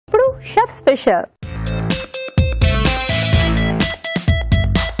Chef Special.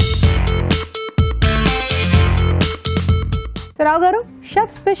 Rao garu, Chef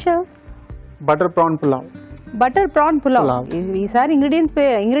Special. Butter prawn pulao. Butter prawn pulao. ఈసారి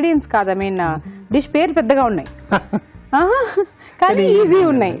ingredients కాదు, I mean dish పేరు పెద్దగా ఉన్నాయి కానీ ఈజీ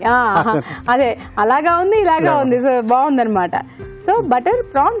ఉన్నాయి. అదే అలాగా ఉంది ఇలాగా ఉంది, సో బాగుందన్నమాట. So butter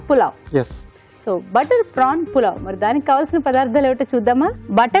PRAN pulao. So butter PRAN pulao, మరి దానికి కావాల్సిన పదార్థాలు ఏమిటో చూద్దామా?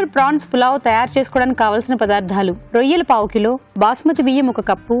 బటర్ ప్రాన్స్ పులావ్ తయారు చేసుకోవడానికి కావాల్సిన పదార్థాలు: రొయ్యలు 1/2 కిలో, బాస్మతి బియ్యం 1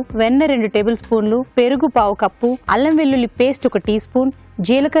 కప్పు, వెన్న 2 టేబుల్ స్పూన్లు, పెరుగు 1/2 కప్పు, అల్లం వెల్లుల్లి పేస్ట్ 1 టీ స్పూన్,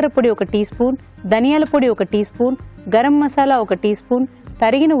 జీలకర్ర పొడి 1 టీ స్పూన్, ధనియాల పొడి 1 tea spoon, garam masala 1 tea spoon,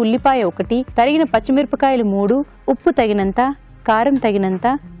 తరిగిన ఉల్లిపాయ 1, తరిగిన పచ్చిమిరపకాయలు 3, ఉప్పు తగినంత, కారం తగినంత,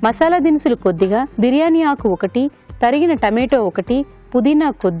 మసాలా దినుసులు కొద్దిగా, బిర్యానీ ఆకు 1, తరిగిన టమాటో 1, పుదీనా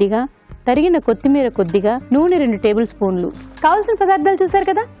కొద్దిగా, తరిగిన కొత్తిమీర కొద్దిగా, నూనె 2 టేబుల్ స్పూన్లు. కావాల్సిన పదార్థాలు చూసారు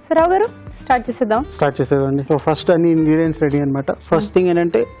కదా. సరావు గారు స్టార్ట్ చేసేద్దామండి. సో ఫస్ట్ అన్ని ఇంగ్రీడియంట్స్ రెడీ అనమాట. ఫస్ట్ థింగ్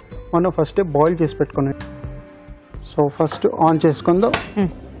ఏంటంటే మనం ఫస్ట్ బాయిల్ చేసి పెట్టుకున్నాం. సో ఫస్ట్ ఆన్ చేసుకుందాం.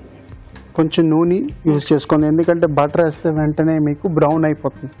 కొంచెం నూనె యూజ్ చేసుకోండి, ఎందుకంటే బటర్ వేస్తే వెంటనే మీకు బ్రౌన్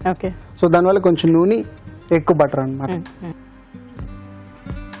అయిపోతుంది. ఓకే. సో దానివల్ల కొంచెం నూనె ఎక్కువ బటర్ అనమాట.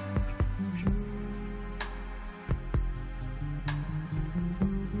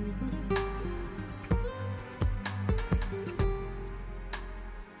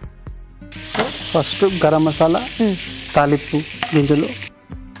 ఫస్ట్ గరం మసాలా, తాలింపు గింజలు,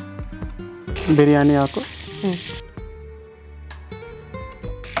 బిర్యానీ ఆకు,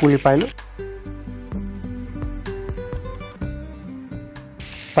 ఉల్లిపాయలు,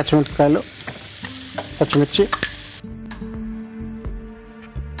 పచ్చిమిరపకాయలు, పచ్చిమిర్చి,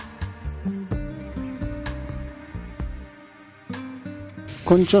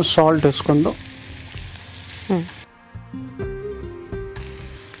 కొంచెం సాల్ట్ వేసుకుందాం,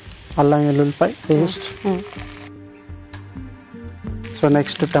 అల్లం వెల్లుల్లిపాయ paste. So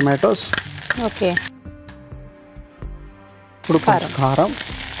next tomatoes. Okay. ఇప్పుడు కారం,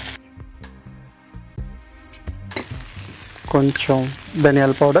 కొంచెం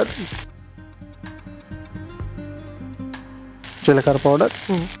ధనియాల పౌడర్, జీలకర్ర పౌడర్,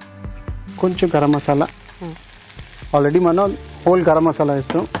 కొంచెం గరం మసాలా. ఆల్రెడీ మనం హోల్ గరం మసాలా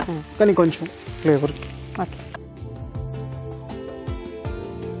వేస్తాం కానీ కొంచెం ఫ్లేవర్.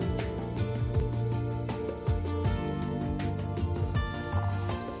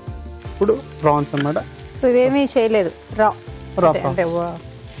 ఇప్పుడు ప్రాన్స్ అన్నమాట. ఇవేమీ చేయలేదు, అంటే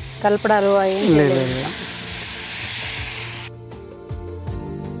కలపడాలు లేదు.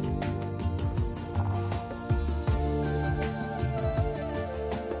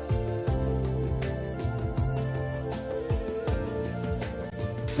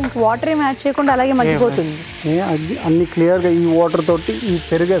 వాటర్ ఏమి యాడ్ చేయకుండా అలాగే మగ్గిపోతుంది. అన్ని క్లియర్ గా ఈ వాటర్ తోటి, ఈ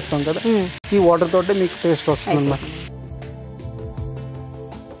పెరుగేస్తాం కదా, ఈ వాటర్ తోటి మీకు టేస్ట్ వస్తుంది అన్నమాట.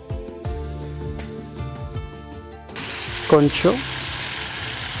 కొంచెం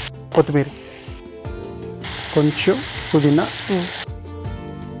కొత్తిమీర, కొంచెం పుదీనా,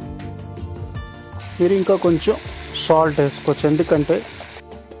 మీరు ఇంకా కొంచెం సాల్ట్ వేసుకోవచ్చు, ఎందుకంటే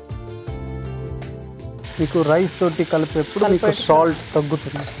మీకు రైస్ తోటి కలిపేప్పుడు మీకు సాల్ట్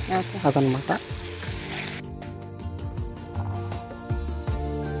తగ్గుతుంది అదనమాట.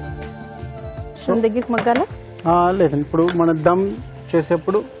 దగ్గరికి మగ్గాలా? లేదండి, ఇప్పుడు మనం దమ్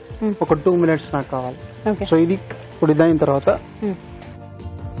చేసేప్పుడు ఒక 2 minutes నాకు కావాలి. సో ఇది ఇప్పుడు ఇదైన తర్వాత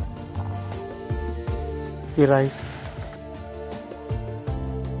ఈ రైస్.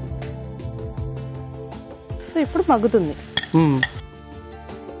 సో ఇప్పుడు మగ్గుతుంది.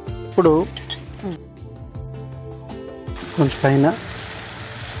 ఇప్పుడు కొంచెం పైన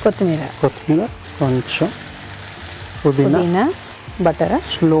కొత్తిమీర, కొంచెం పుదీనా, బటర్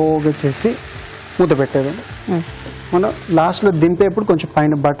స్లోగా చేసి మూత పెట్టేదండి. మనం లాస్ట్ లో దింపేప్పుడు కొంచెం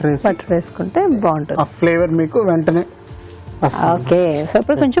పైన బటర్ వేసుకుంటే బాగుంటుంది, ఆ ఫ్లేవర్ మీకు వెంటనే వస్తుంది. ఓకే. సో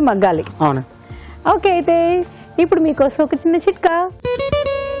ఇప్పుడు కొంచెం మగ్గాలి. అవును. ఓకే, అయితే ఇప్పుడు మీకోసం ఒక చిన్న చిట్కా.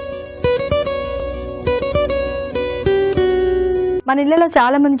 మన ఇళ్ళలో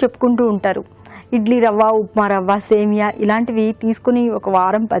చాలా మంది చెప్పుకుంటూ ఉంటారు, ఇడ్లీ రవ్వ, ఉప్మా రవ్వ, సేమియా ఇలాంటివి తీసుకుని 1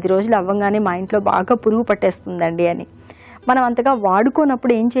 వారం 10 రోజులు అవ్వగానే మా ఇంట్లో బాగా పురుగు పట్టేస్తుందండి అని. మనం అంతగా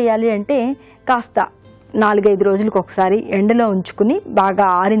వాడుకోనప్పుడు ఏం చేయాలి అంటే కాస్త 4-5 రోజులకు ఒకసారి ఎండలో ఉంచుకుని బాగా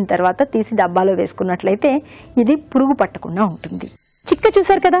ఆరిన తర్వాత తీసి డబ్బాలో వేసుకున్నట్లయితే ఇది పురుగు పట్టకుండా ఉంటుంది. చిట్కా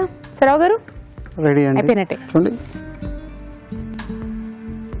చూసారు కదా సరావు గారు? రెడీ అండి, అయిపోయినట్టే. చూడండి.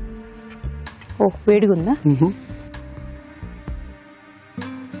 ఓ వేడిగా ఉందా?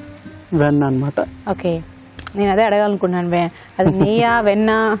 వెన్న అన్నమాట. ఓకే, నేను అదే అడగాలనుకున్నాను, అది నెయ్య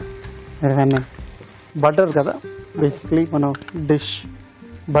వెన్న? వెన్న, బటర్ కదా బేసిక్లీ. మనం dish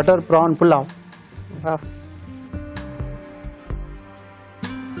butter PRAN pulao.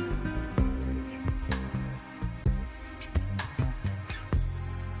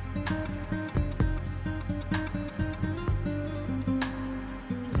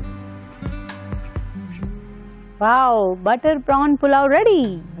 Wow, butter PRAN pulao ready.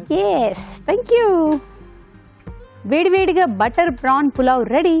 Yes, thank you. వేడివేడిగా బటర్ ప్రాన్ పులావ్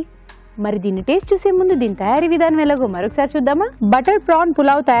రెడీ. మరి దీన్ని టేస్ట్ చూసే ముందు దీని తయారీ విధానం ఎలాగో మరొకసారి చూద్దామా? బటర్ ప్రాన్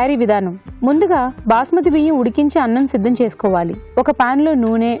పులావ్ తయారీ విధానం. ముందుగా బాస్మతి బియ్యం ఉడికించి అన్నం సిద్ధం చేసుకోవాలి. ఒక పాన్ లో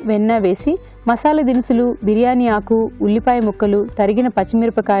నూనె, వెన్న వేసి మసాలా దినుసులు, బిర్యానీ ఆకు, ఉల్లిపాయ ముక్కలు, తరిగిన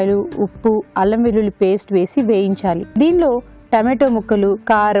పచ్చిమిరపకాయలు, ఉప్పు, అల్లం వెల్లుల్లి పేస్ట్ వేసి వేయించాలి. దీనిలో టమాటో ముక్కలు,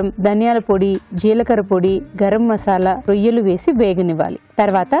 కారం, ధనియాల పొడి, జీలకర్ర పొడి, గరం మసాలా, రొయ్యలు వేసి వేగనివ్వాలి.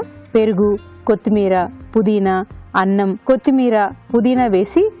 తర్వాత పెరుగు, కొత్తిమీర, పుదీనా, అన్నం, కొత్తిమీర, పుదీనా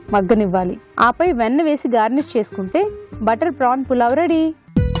వేసి మగ్గనివ్వాలి. ఆపై వెన్న వేసి గార్నిష్ చేసుకుంటే butter PRAN pulao ready.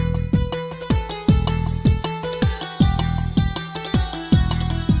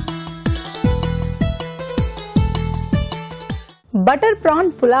 Butter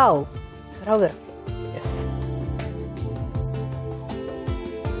PRAN pulao. రావు గారు.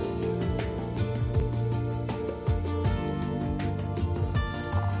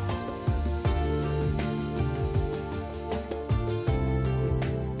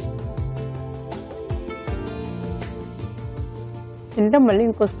 తింటే మళ్ళీ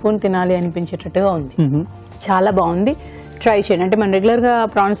ఇంకో స్పూన్ తినాలి అనిపించేటట్టుగా ఉంది. చాలా బాగుంది. ట్రై చేయండి. అంటే మన రెగ్యులర్గా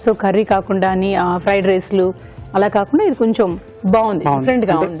ప్రాన్స్ కర్రీ కాకుండా ఫ్రైడ్ రైస్లు అలా కాకుండా ఇది కొంచెం బాగుంది, డిఫరెంట్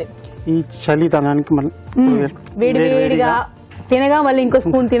గా ఉంది. ఈ చలితనానికి వేడివేడిగా తినగా మళ్ళీ ఇంకో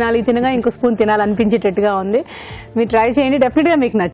స్పూన్ తినాలి, తినగా ఇంకో స్పూన్ తినాలి అనిపించేటట్టుగా ఉంది. మీరు ట్రై చేయండి, డెఫినెట్గా మీకు నచ్చుతుంది.